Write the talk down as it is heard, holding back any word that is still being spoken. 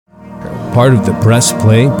part of the Press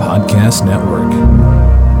Play Podcast Network.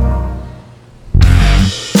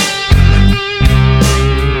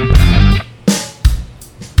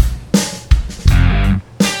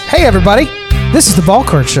 Hey everybody, this is the Ball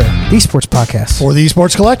Card Show, the esports podcast. For the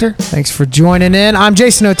esports collector. Thanks for joining in. I'm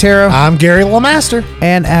Jason Otero. I'm Gary LeMaster.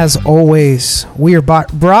 And as always, we are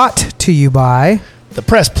brought to you by the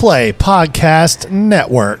Press Play Podcast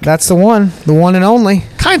Network. That's the one and only.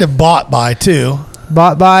 Kind of bought by, too.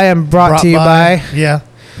 Bought by and brought to you by. Yeah.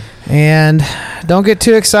 And don't get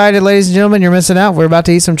too excited, ladies and gentlemen. You're missing out. We're about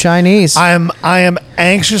to eat some Chinese. I am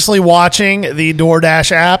anxiously watching the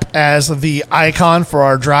DoorDash app as the icon for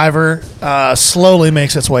our driver slowly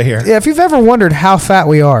makes its way here. Yeah, if you've ever wondered how fat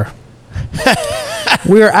we are,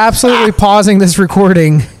 we are absolutely pausing this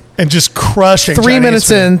recording and just crushing 3 Chinese minutes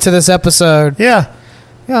food. into this episode. Yeah.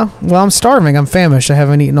 Yeah. Well, I'm starving. I'm famished. I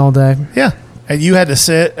haven't eaten all day. Yeah. And you had to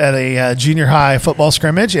sit at a junior high football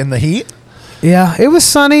scrimmage in the heat. Yeah, it was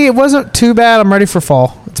sunny. It wasn't too bad. I'm ready for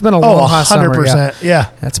fall. It's been a long, hot summer. 100%.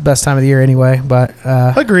 Yeah. That's the best time of the year anyway. But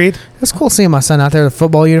agreed. It's cool seeing my son out there with a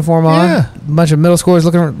football uniform on. Yeah. A bunch of middle schoolers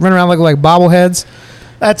running around looking like bobbleheads.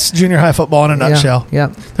 That's junior high football in a nutshell.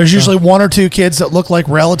 Yeah. There's usually one or two kids that look like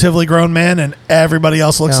relatively grown men, and everybody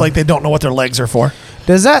else looks like they don't know what their legs are for.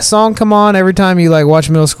 Does that song come on every time you watch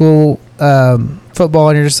middle school football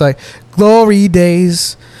and you're just like, glory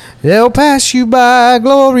days, they'll pass you by,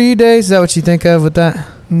 glory days? Is that what you think of with that?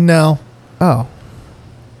 No. Oh.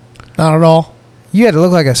 Not at all. You had to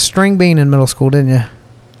look like a string bean in middle school, didn't you?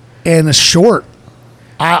 And the short.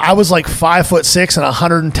 I was like 5'6" and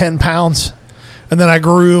 110 pounds. And then I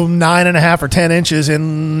grew 9.5 or 10 inches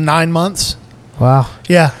in 9 months. Wow.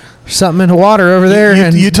 Yeah. Something in the water over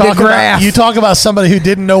there. You talk about somebody who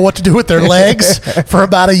didn't know what to do with their legs for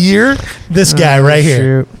about a year. This guy right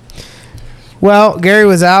here. Well, Gary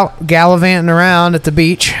was out gallivanting around at the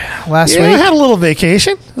beach last week. I had a little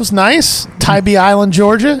vacation. It was nice. Tybee Island,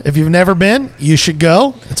 Georgia. If you've never been, you should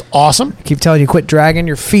go. It's awesome. I keep telling you, quit dragging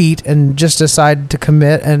your feet and just decide to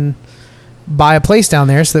commit and buy a place down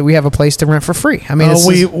there so that we have a place to rent for free. I mean,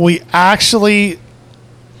 we actually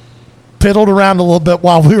piddled around a little bit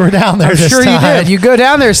while we were down there. I'm sure you did. You go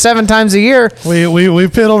down there 7 times a year. We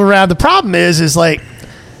piddled around. The problem is like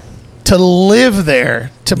to live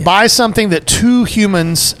there, to buy something that 2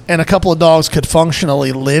 humans and a couple of dogs could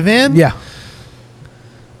functionally live in. Yeah.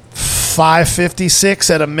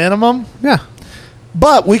 $556 at a minimum. Yeah.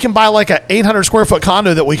 But we can buy like a 800 square foot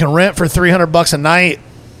condo that we can rent for $300 a night,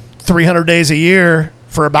 300 days a year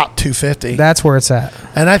for about $250. That's where it's at.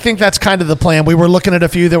 And I think that's kind of the plan. We were looking at a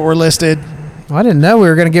few that were listed. Well, I didn't know we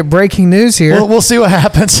were going to get breaking news here. We'll see what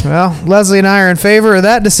happens. Well, Leslie and I are in favor of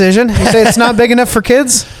that decision. You say it's not big enough for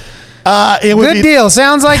kids? Good deal.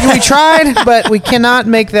 Sounds like we tried, but we cannot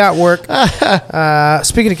make that work.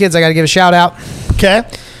 Speaking of kids, I got to give a shout out. Okay.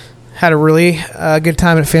 Had a really good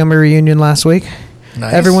time at family reunion last week.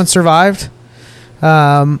 Nice. Everyone survived.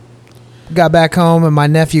 Got back home, and my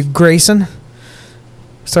nephew Grayson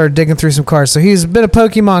started digging through some cards. So he's been a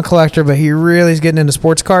Pokemon collector, but he really is getting into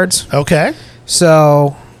sports cards. Okay.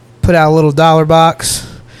 So put out a little $1 box.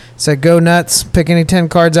 Said, go nuts. Pick any 10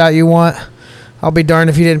 cards out you want. I'll be darned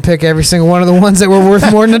if you didn't pick every single one of the ones that were worth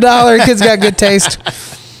more than $1. Kids got good taste.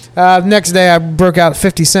 Next day, I broke out a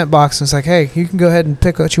 50-cent box and was like, hey, you can go ahead and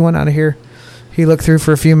pick what you want out of here. He looked through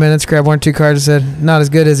for a few minutes, grabbed 1 or 2 cards, and said, not as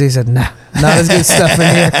good as he said, nah, not as good stuff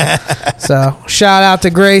in here. So shout out to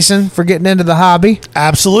Grayson for getting into the hobby.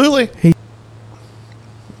 Absolutely.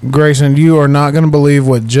 Grayson, you are not going to believe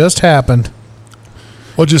what just happened.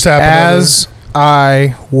 What just happened? As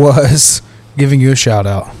I was giving you a shout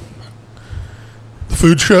out. The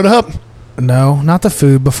food showed up? No, not the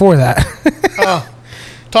food. Before that.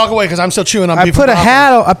 Talk away because I'm still chewing on beef.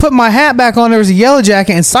 I put my hat back on. There was a yellow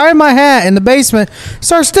jacket inside my hat in the basement.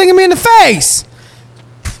 Started stinging me in the face.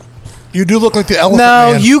 You do look like the elephant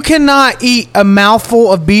No, man. you cannot eat a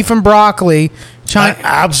mouthful of beef and broccoli. I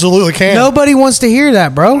absolutely can. Nobody wants to hear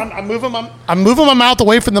that, bro. I'm moving my mouth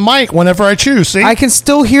away from the mic whenever I chew. See, I can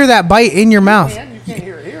still hear that bite in your mouth. You can't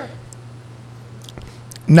hear it here.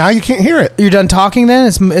 Now you can't hear it. You're done talking then?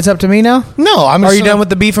 It's up to me now? No, Are you done with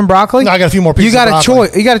the beef and broccoli? No, I got a few more pieces.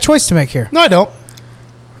 You got a choice to make here. No, I don't.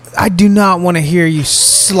 I do not want to hear you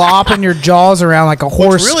slopping your jaws around like a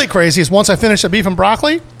horse. What's really crazy is once I finish the beef and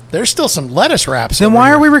broccoli, there's still some lettuce wraps. Then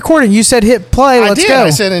why are we recording? You said hit play. Let's go. I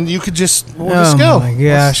said, and you could just go. Oh my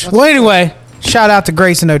gosh. Well, anyway, shout out to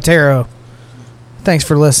Grayson Otero. Thanks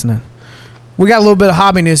for listening. We got a little bit of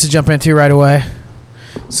hobby news to jump into right away.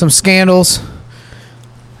 Some scandals.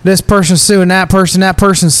 This person's suing that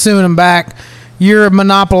person's suing them back. You're a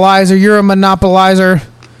monopolizer.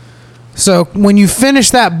 So when you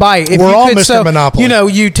finish that bite, if We're you all could, Mr. Monopoly. You know,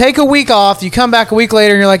 you take a week off, you come back a week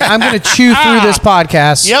later, and you're like, I'm going to chew through this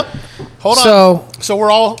podcast. Yep. Hold So- on. So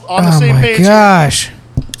we're all on the Oh same my page. gosh!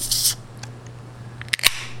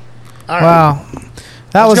 All right. Wow,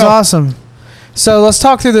 that was go. awesome. So let's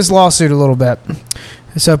talk through this lawsuit a little bit.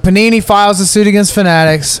 So Panini files a suit against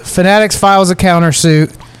Fanatics. Fanatics files a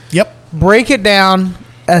countersuit. Yep. Break it down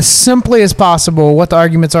as simply as possible. What the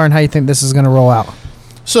arguments are and how you think this is going to roll out.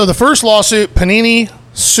 So the first lawsuit, Panini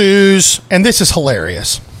sues, and this is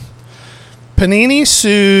hilarious. Panini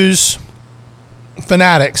sues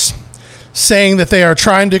Fanatics, saying that they are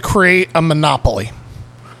trying to create a monopoly,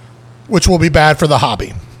 which will be bad for the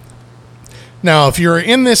hobby. Now, if you're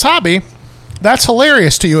in this hobby, that's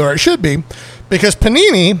hilarious to you, or it should be, because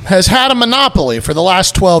Panini has had a monopoly for the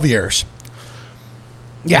last 12 years.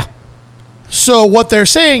 Yeah. So what they're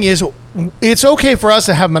saying is it's okay for us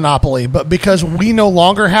to have monopoly, but because we no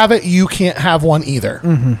longer have it, you can't have one either.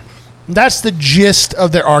 Mm-hmm. That's the gist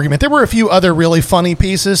of their argument. There were a few other really funny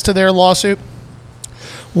pieces to their lawsuit.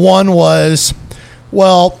 One was,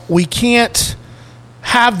 well, we can't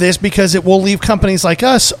have this because it will leave companies like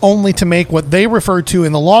us only to make what they refer to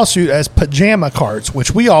in the lawsuit as pajama cards,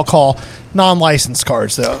 which we all call non-licensed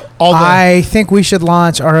cards. Though I think we should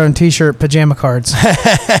launch our own T-shirt, pajama cards,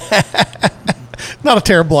 not a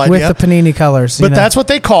terrible idea. with the Panini colors. But that's what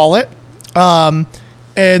they call it. And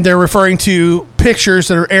they're referring to pictures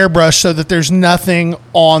that are airbrushed so that there's nothing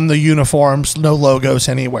on the uniforms, no logos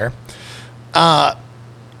anywhere.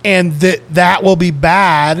 And that will be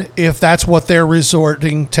bad if that's what they're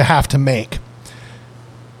resorting to have to make.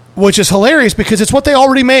 Which is hilarious because it's what they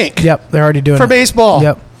already make. Yep, they're already doing for it. baseball.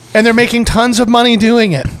 Yep. And they're making tons of money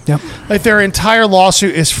doing it. Yep. Like their entire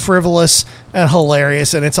lawsuit is frivolous and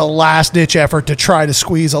hilarious, and it's a last-ditch effort to try to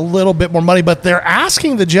squeeze a little bit more money. But they're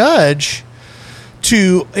asking the judge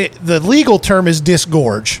the legal term is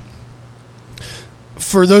disgorge.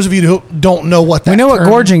 For those of you who don't know what that We know what term-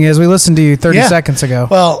 gorging is. We listened to you 30 Yeah. seconds ago.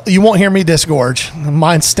 Well, you won't hear me disgorge.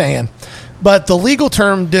 Mine's staying. But the legal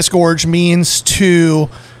term disgorge means to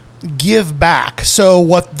give back. So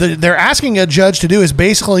what they're asking a judge to do is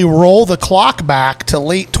basically roll the clock back to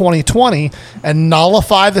late 2020 and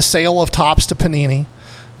nullify the sale of Topps to Panini,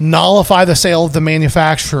 nullify the sale of the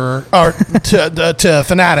manufacturer or to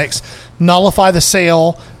Fanatics, nullify the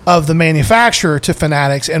sale of the manufacturer to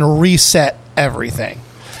Fanatics, and reset everything.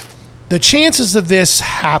 The chances of this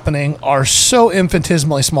happening are so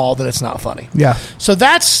infinitesimally small that it's not funny. Yeah. So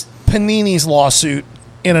that's Panini's lawsuit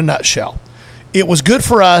in a nutshell. It was good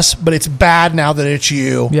for us, but it's bad now that it's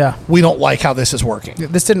you. Yeah. We don't like how this is working.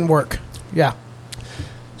 This didn't work. Yeah.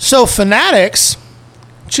 So Fanatics,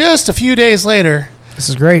 just a few days later, This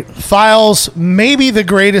is great. files maybe the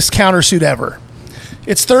greatest countersuit ever.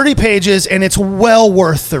 It's 30 pages, and it's well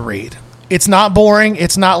worth the read. It's not boring.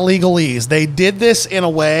 It's not legalese. They did this in a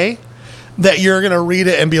way that you're going to read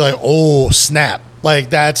it and be like, oh, snap. Like,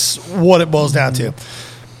 that's what it boils down to.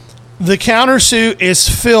 The countersuit is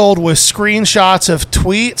filled with screenshots of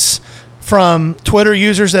tweets from Twitter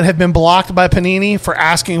users that have been blocked by Panini for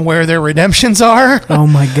asking where their redemptions are. Oh,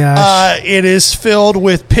 my gosh. It is filled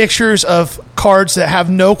with pictures of cards that have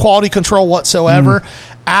no quality control whatsoever.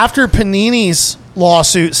 After Panini's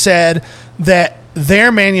lawsuit said that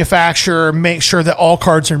their manufacturer makes sure that all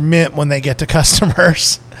cards are mint when they get to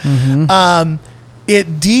customers.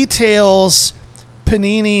 It details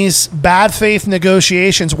Panini's bad faith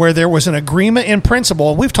negotiations where there was an agreement in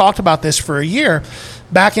principle. We've talked about this for a year.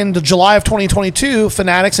 Back in July of 2022,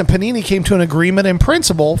 Fanatics and Panini came to an agreement in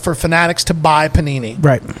principle for Fanatics to buy Panini.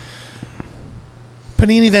 Right.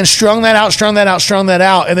 Panini then strung that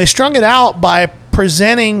out, and they strung it out by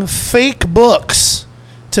presenting fake books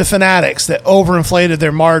to Fanatics that overinflated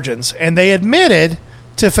their margins. And they admitted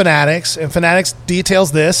to Fanatics, and Fanatics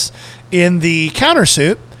details this in the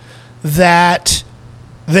countersuit, that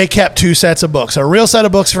they kept two sets of books, a real set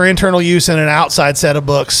of books for internal use and an outside set of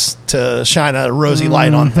books to shine a rosy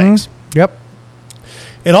light on things. Yep.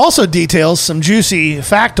 It also details some juicy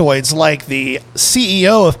factoids, like the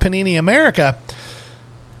CEO of Panini America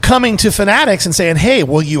coming to Fanatics and saying, hey,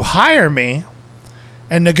 will you hire me?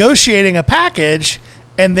 And negotiating a package,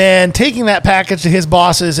 and then taking that package to his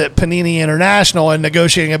bosses at Panini International and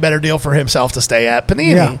negotiating a better deal for himself to stay at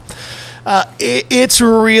Panini. Yeah. It's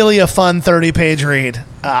really a fun 30-page read.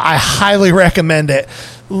 I highly recommend it.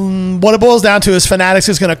 What it boils down to is Fanatics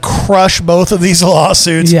is going to crush both of these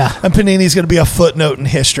lawsuits, Yeah. and Panini's going to be a footnote in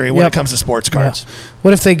history when it comes to sports cards. Yeah.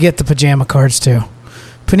 What if they get the pajama cards too?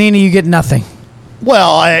 Panini, you get nothing.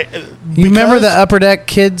 Well, You remember the Upper Deck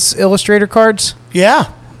Kids Illustrator cards?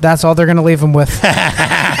 Yeah. That's all they're going to leave them with.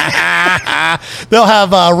 They'll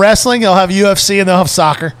have wrestling, they'll have UFC, and they'll have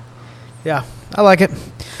soccer. Yeah, I like it.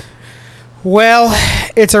 Well,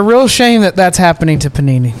 it's a real shame that that's happening to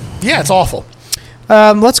Panini. Yeah, it's awful.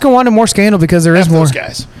 Let's go on to more scandal because there is more. Those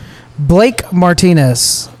guys. Blake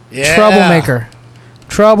Martinez. Yeah. Troublemaker.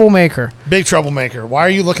 Big troublemaker. Why are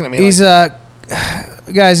you looking at me He's,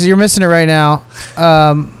 guys, you're missing it right now.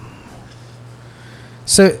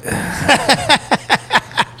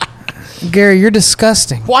 Gary, you're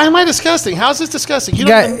disgusting. Why am I disgusting? How is this disgusting?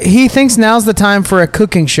 He thinks now's the time for a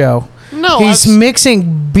cooking show. No. He's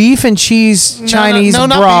mixing beef and cheese Chinese broth.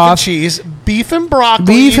 No, not beef and cheese. Beef and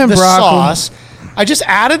broccoli. Sauce. I just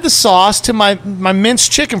added the sauce to my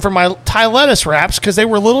minced chicken for my Thai lettuce wraps because they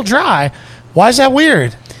were a little dry. Why is that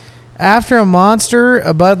weird? After a Monster,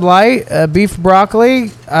 a Bud Light, a beef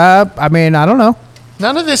broccoli, I don't know.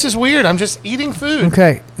 None of this is weird. I'm just eating food.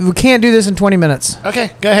 Okay. We can't do this in 20 minutes.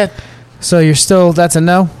 Okay, go ahead. So that's a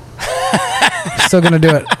no? Still going to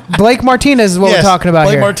do it. Blake Martinez is what we're talking about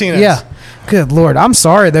Blake here. Martinez. Yeah. Good Lord. I'm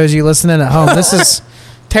sorry, those of you listening at home. This is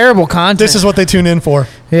terrible content. This is what they tune in for.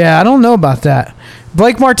 Yeah, I don't know about that.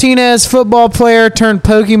 Blake Martinez, football player turned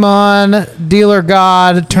Pokemon dealer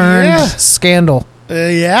god turned scandal.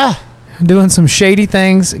 Yeah. Doing some shady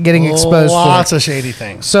things, getting exposed for it. Lots of shady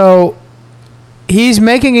things. So he's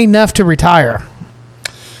making enough to retire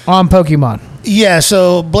on Pokemon. Yeah,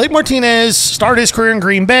 so Blake Martinez started his career in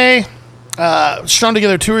Green Bay, strung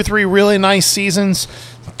together 2 or 3 really nice seasons,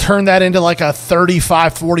 turned that into like a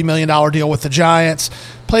 $35-40 million deal with the Giants,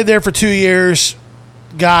 played there for 2 years,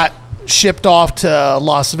 got shipped off to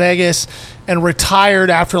Las Vegas, and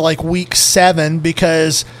retired after like week 7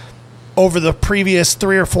 because over the previous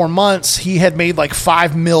 3 or 4 months, he had made like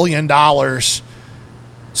 $5 million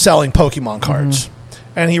selling Pokemon cards. Mm-hmm.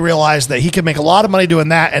 And he realized that he could make a lot of money doing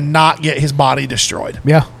that and not get his body destroyed.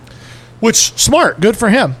 Yeah. Which, smart, good for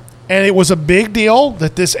him. And it was a big deal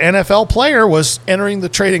that this NFL player was entering the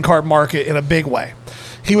trading card market in a big way.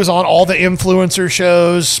 He was on all the influencer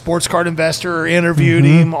shows, Sports Card Investor interviewed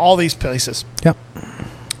him, all these places. Yep.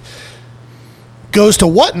 Goes to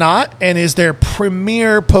Whatnot and is their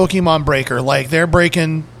premier Pokemon breaker. Like, they're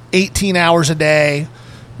breaking 18 hours a day.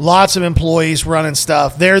 Lots of employees running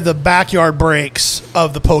stuff. They're the backyard breaks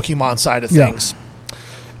of the Pokemon side of things.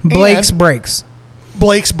 Blake's breaks.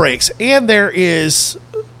 And there is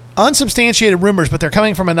unsubstantiated rumors, but they're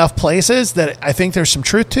coming from enough places that I think there's some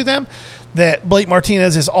truth to them, that Blake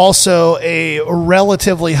Martinez is also a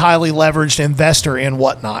relatively highly leveraged investor in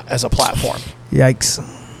Whatnot as a platform. Yikes.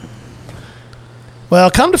 Well,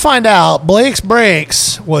 come to find out, Blake's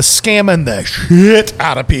Breaks was scamming the shit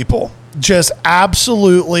out of people. Just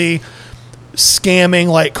absolutely scamming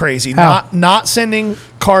like crazy. Not sending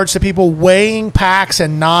cards to people, weighing packs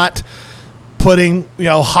and not putting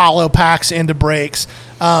hollow packs into breaks.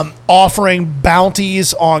 Offering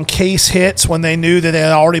bounties on case hits when they knew that they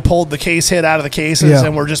had already pulled the case hit out of the cases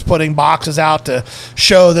and were just putting boxes out to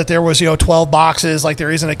show that there was 12 boxes like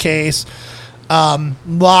there isn't a case.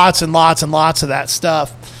 Lots and lots and lots of that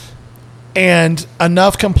stuff. And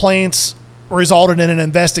enough complaints resulted in an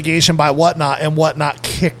investigation by Whatnot, and Whatnot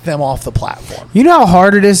kicked them off the platform. You know how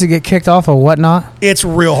hard it is to get kicked off of Whatnot? It's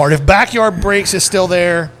real hard. If Backyard Breaks is still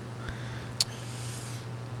there,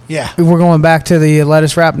 yeah. We're going back to the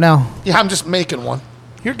lettuce wrap now. Yeah, I'm just making one.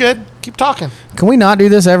 You're good. Keep talking. Can we not do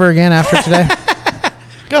this ever again after today?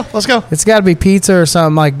 Let's go. It's got to be pizza or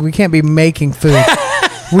something. Like, we can't be making food.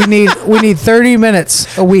 we need 30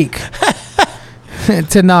 minutes a week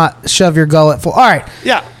to not shove your gullet full. All right.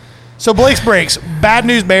 Yeah. So Blake's Breaks, bad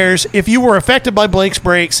news bears. If you were affected by Blake's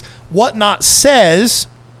Breaks, Whatnot says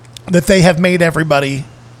that they have made everybody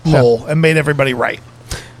whole and made everybody right.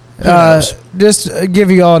 Just give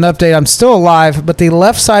you all an update. I'm still alive, but the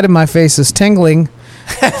left side of my face is tingling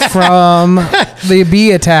from the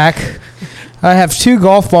bee attack. I have 2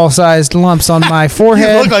 golf ball sized lumps on my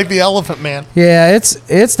forehead. You look like the Elephant Man. Yeah, it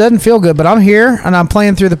doesn't feel good, but I'm here and I'm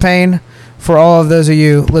playing through the pain for all of those of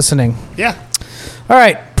you listening. Yeah. All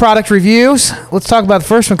right, product reviews. Let's talk about the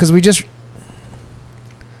first one because we just...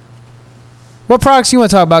 What products you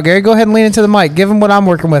want to talk about, Gary? Go ahead and lean into the mic. Give them what I'm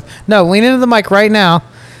working with. No, lean into the mic right now.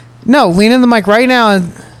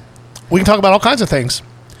 And we can talk about all kinds of things.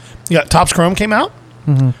 You got Topps Chrome came out.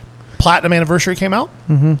 Mm-hmm. Platinum Anniversary came out.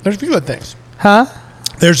 Mm-hmm. There's a few good things. Huh?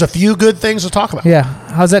 There's a few good things to talk about. Yeah.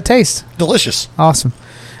 How's that taste? Delicious. Awesome.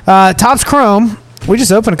 Topps Chrome. We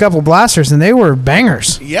just opened a couple blasters, and they were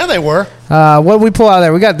bangers. Yeah, they were. What did we pull out of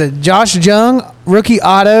there? We got the Josh Jung rookie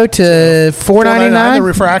auto to $4.99. The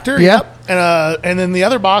refractor. Yep. And then the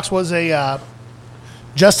other box was a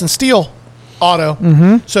Justin Steele Auto.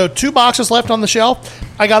 Mm-hmm. So 2 boxes left on the shelf.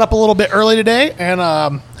 I got up a little bit early today and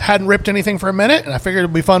hadn't ripped anything for a minute, and I figured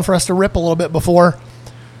it'd be fun for us to rip a little bit before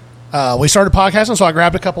we started podcasting. So I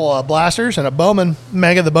grabbed a couple of blasters and a Bowman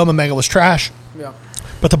Mega. The Bowman Mega was trash. Yeah.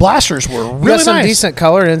 But the blasters were really We got some nice. decent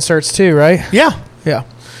colored inserts too, right? Yeah. Yeah.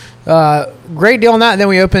 Great deal on that. And then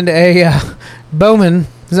we opened a Bowman.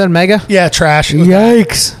 Is that a Mega? Yeah, trash.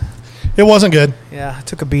 Yikes. It wasn't good. Yeah, I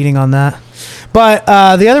took a beating on that. But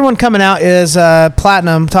the other one coming out is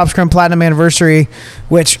Platinum, Topps Chrome Platinum Anniversary,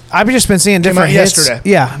 which I've just been seeing different hits. Yesterday.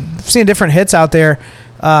 Yeah, seeing different hits out there.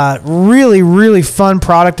 Really, really fun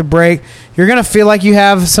product to break. You're going to feel like you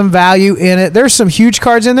have some value in it. There's some huge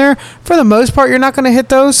cards in there. For the most part, you're not going to hit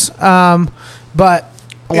those. But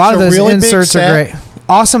a lot of those really inserts are great.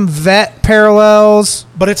 Awesome vet parallels.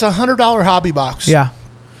 But it's a $100 hobby box. Yeah.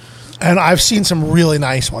 And I've seen some really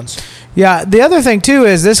nice ones. Yeah, the other thing, too,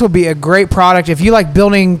 is this would be a great product if you like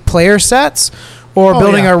building player sets or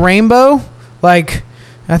building a rainbow. Like,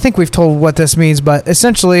 I think we've told what this means, but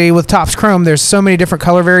essentially with Topps Chrome, there's so many different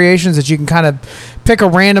color variations that you can kind of pick a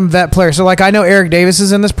random vet player. So, like, I know Eric Davis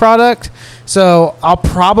is in this product, so I'll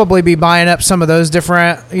probably be buying up some of those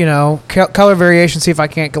different, color variations, see if I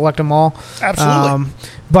can't collect them all. Absolutely.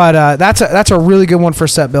 But that's a really good one for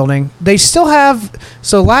set building. They still have,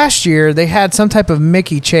 so last year they had some type of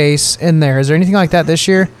Mickey chase in there. Is there anything like that this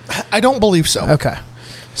year? I don't believe so. Okay.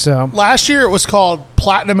 So last year it was called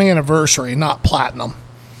Platinum Anniversary, not Platinum,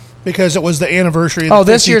 because it was the anniversary. Of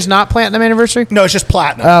this year's not Platinum Anniversary? No, it's just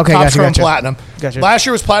Platinum. Oh, okay, Topps Chrome gotcha. Platinum. Gotcha. Last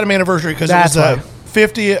year was Platinum Anniversary because it was That's the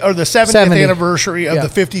 50th or the 70th anniversary of the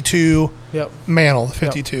 52 mantle, the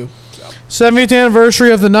 52. Yep. 70th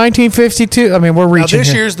anniversary of the 1952. I mean, we're reaching. Now this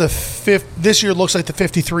here. year's the This year looks like the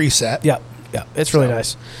 53 set. Yep. It's really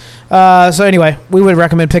nice. So anyway, we would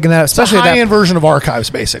recommend picking that up, especially it's a high-end version of Archives,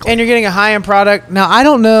 basically. And you're getting a high-end product. Now, I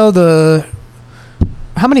don't know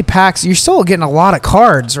how many packs. You're still getting a lot of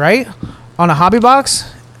cards, right? On a hobby box?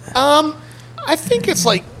 I think it's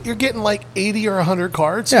like you're getting like 80 or 100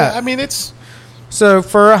 cards. Yeah. I mean, it's... So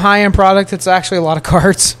for a high-end product, it's actually a lot of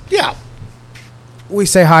cards. Yeah. We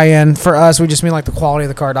say high-end. For us, we just mean like the quality of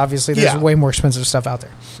the card. Obviously, there's Yeah. way more expensive stuff out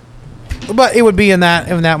there. But it would be in that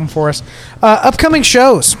one for us. Upcoming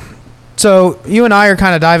shows. So you and I are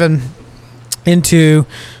kind of diving into...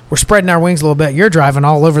 We're spreading our wings a little bit. You're driving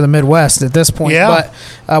all over the Midwest at this point. Yeah.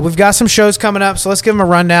 But we've got some shows coming up, so let's give them a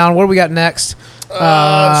rundown. What do we got next?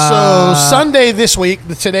 So Sunday this week,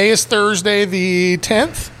 today is Thursday the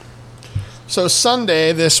 10th. So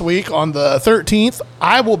Sunday this week on the 13th,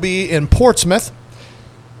 I will be in Portsmouth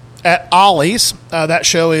at Ollie's. That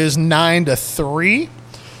show is 9 to 3.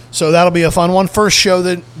 So that'll be a fun one. First show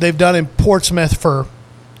that they've done in Portsmouth for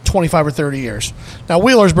 25 or 30 years. Now,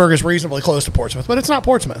 Wheelersburg is reasonably close to Portsmouth, but it's not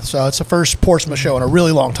Portsmouth. So it's the first Portsmouth show in a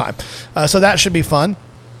really long time. So that should be fun.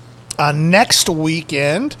 Next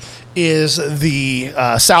weekend is the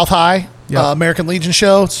South High American Legion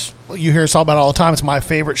show. You hear us talk about it all the time. It's my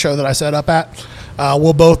favorite show that I set up at.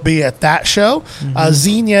 We'll both be at that show. Mm-hmm.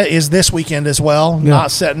 Xenia is this weekend as well. Yeah.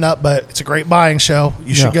 Not setting up, but it's a great buying show.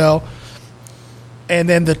 You should go. And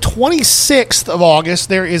then the 26th of August,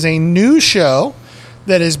 there is a new show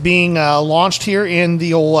that is being launched here in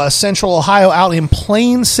the old Central Ohio out in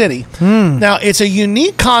Plain City. Now, it's a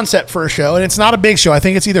unique concept for a show, and it's not a big show. I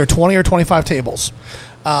think it's either 20 or 25 tables.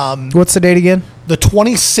 What's the date again? The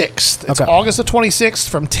 26th. It's Okay. August the 26th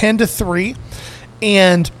from 10 to 3.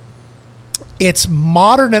 And it's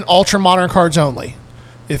modern and ultra-modern cards only.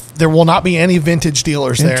 If there will not be any vintage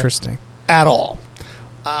dealers there. Interesting. At all.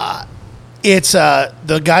 It's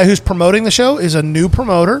the guy who's promoting the show is a new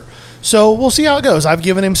promoter. So we'll see how it goes. I've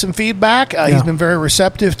given him some feedback. He's been very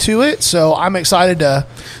receptive to it. So I'm excited to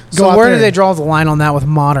go out So where there. do they draw the line on that with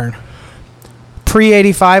modern?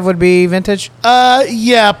 Pre-85 would be vintage?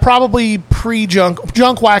 Yeah, probably pre-junk.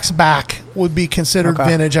 Junk wax back would be considered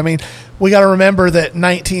vintage. I mean, we got to remember that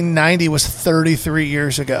 1990 was 33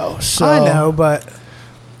 years ago. So I know, but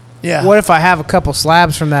yeah. what if I have a couple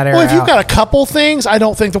slabs from that era? Well, if you've got a couple things, I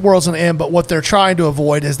don't think the world's going to end. But what they're trying to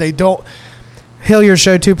avoid is they don't... Hilliard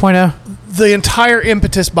Show 2.0? The entire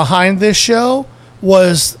impetus behind this show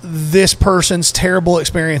was this person's terrible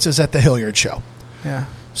experiences at the Hilliard Show. Yeah.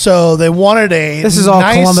 So they wanted a This is all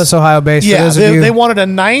nice, Columbus, Ohio based. Yeah, for those of you. they wanted a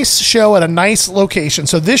nice show at a nice location.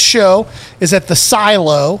 So this show is at the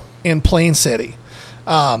Silo in Plain City.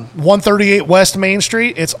 138 West Main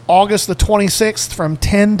Street. It's August the 26th from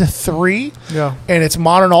 10 to 3. Yeah. And it's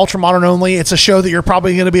modern, ultra modern only. It's a show that you're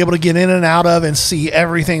probably going to be able to get in and out of and see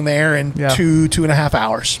everything there in 2.5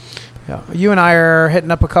 hours. Yeah. You and I are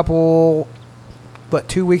hitting up a couple,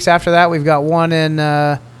 2 weeks after that? We've got one in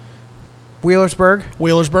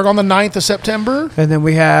Wheelersburg on the 9th of September. And then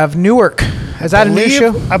we have Newark. Is that a new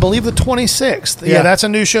show? I believe the 26th. Yeah, that's a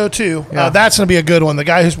new show too. Yeah. That's going to be a good one. The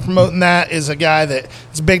guy who's promoting that is a guy that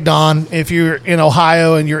is Big Don. If you're in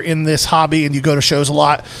Ohio and you're in this hobby and you go to shows a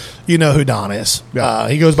lot, you know who Don is. Yeah.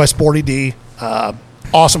 He goes by Sporty D.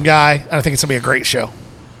 Awesome guy. I think it's going to be a great show.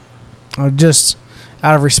 Just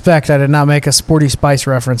out of respect, I did not make a Sporty Spice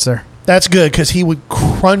reference there. That's good because he would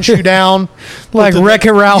crunch you down. Like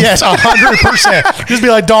Wreck-It Ralph. Yes, 100%. Just be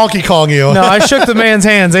like Donkey Kong you. No, I shook the man's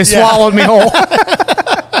hands. They swallowed me whole.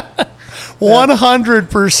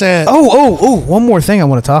 100%. Oh, one more thing I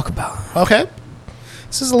want to talk about. Okay.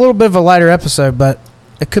 This is a little bit of a lighter episode, but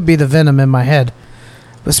it could be the venom in my head.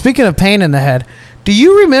 But speaking of pain in the head, do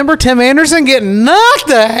you remember Tim Anderson getting knocked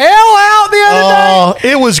the hell out the other day? Oh,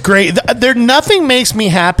 it was great. Nothing makes me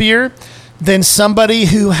happier than somebody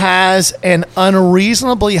who has an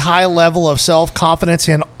unreasonably high level of self-confidence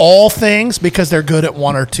in all things because they're good at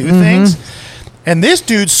one or two things. And this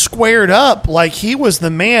dude squared up like he was the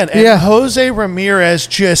man. And Jose Ramirez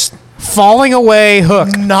just falling away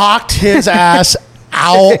hook knocked his ass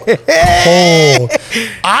out cold.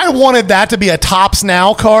 I wanted that to be a Tops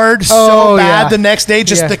Now card so bad the next day,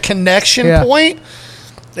 just the connection point.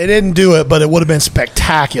 They didn't do it, but it would have been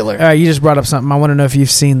spectacular. All right, you just brought up something. I want to know if you've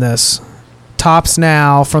seen this. Tops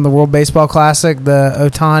Now from the World Baseball Classic, the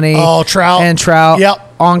Ohtani, Trout. and Trout.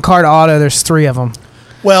 Yep. On card auto, there's 3 of them.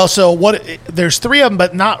 Well, so there's 3 of them,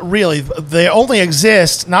 but not really. They only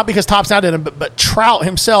exist not because Tops Now did them, but Trout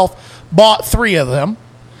himself bought 3 of them,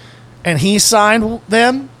 and he signed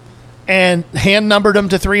them and hand numbered them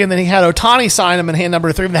to 3, and then he had Ohtani sign them and hand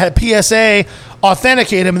number 3, and they had PSA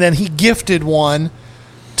authenticate him, and then he gifted one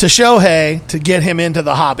to Shohei to get him into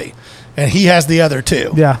the hobby, and he has the other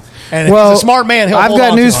 2. Yeah. And if he's a smart man, he'll I've hold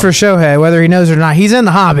got on to news them. for Shohei, whether he knows it or not. He's in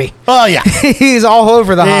the hobby. Oh, yeah. He's all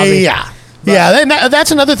over the hobby. Yeah.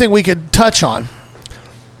 That's another thing we could touch on.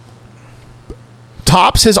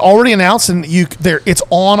 Topps has already announced, and it's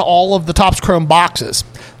on all of the Topps Chrome boxes.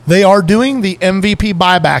 They are doing the MVP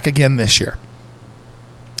buyback again this year.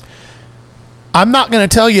 I'm not going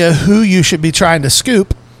to tell you who you should be trying to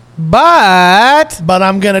scoop, But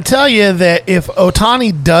I'm going to tell you that if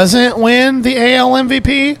Ohtani doesn't win the AL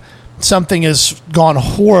MVP, something has gone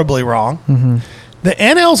horribly wrong. Mm-hmm. The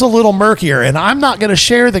NL's a little murkier, and I'm not going to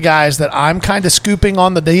share the guys that I'm kind of scooping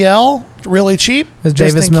on the DL really cheap. Is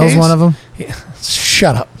Davis Mills one of them? Yeah,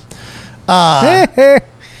 shut up.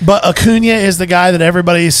 But Acuna is the guy that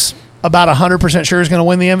everybody's about 100% sure is going to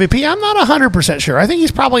win the MVP. I'm not 100% sure. I think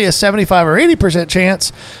he's probably a 75 or 80%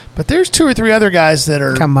 chance, but there's 2 or 3 other guys that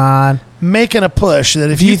are making a push. That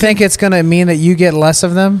if Do you think it's going to mean that you get less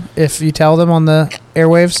of them if you tell them on the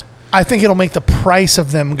airwaves? I think it'll make the price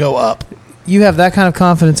of them go up. You have that kind of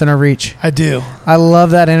confidence in our reach. I do. I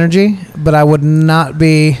love that energy, but I would not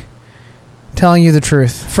be telling you the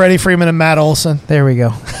truth. Freddie Freeman and Matt Olson. There we go.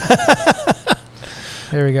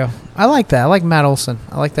 There we go. I like that. I like Matt Olson.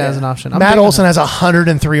 I like that as an option. Matt Olson has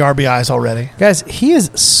 103 RBIs already. Guys, he is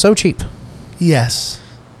so cheap. Yes.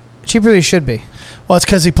 Cheaper than he should be. Well, it's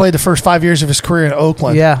because he played the first 5 years of his career in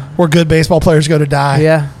Oakland. Yeah. Where good baseball players go to die.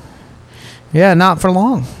 Yeah. Yeah, not for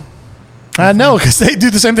long. I know, because they do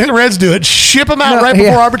the same thing the Reds do. It ship them out right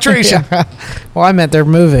before arbitration. Yeah. Well, I meant they're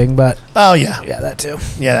moving, but... Oh, yeah. Yeah, that too.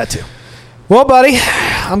 Yeah, that too. Well, buddy,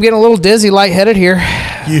 I'm getting a little dizzy, lightheaded here.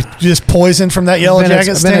 You just poisoned from that yellow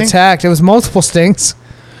jacket sting? I've been attacked. It was multiple stings.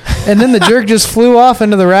 And then the jerk just flew off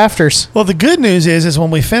into the rafters. Well, the good news is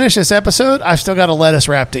when we finish this episode, I've still got a lettuce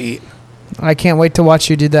wrap to eat. I can't wait to watch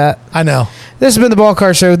you do that. I know. This has been the Ball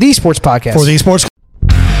Card Show, the sports podcast. For the sports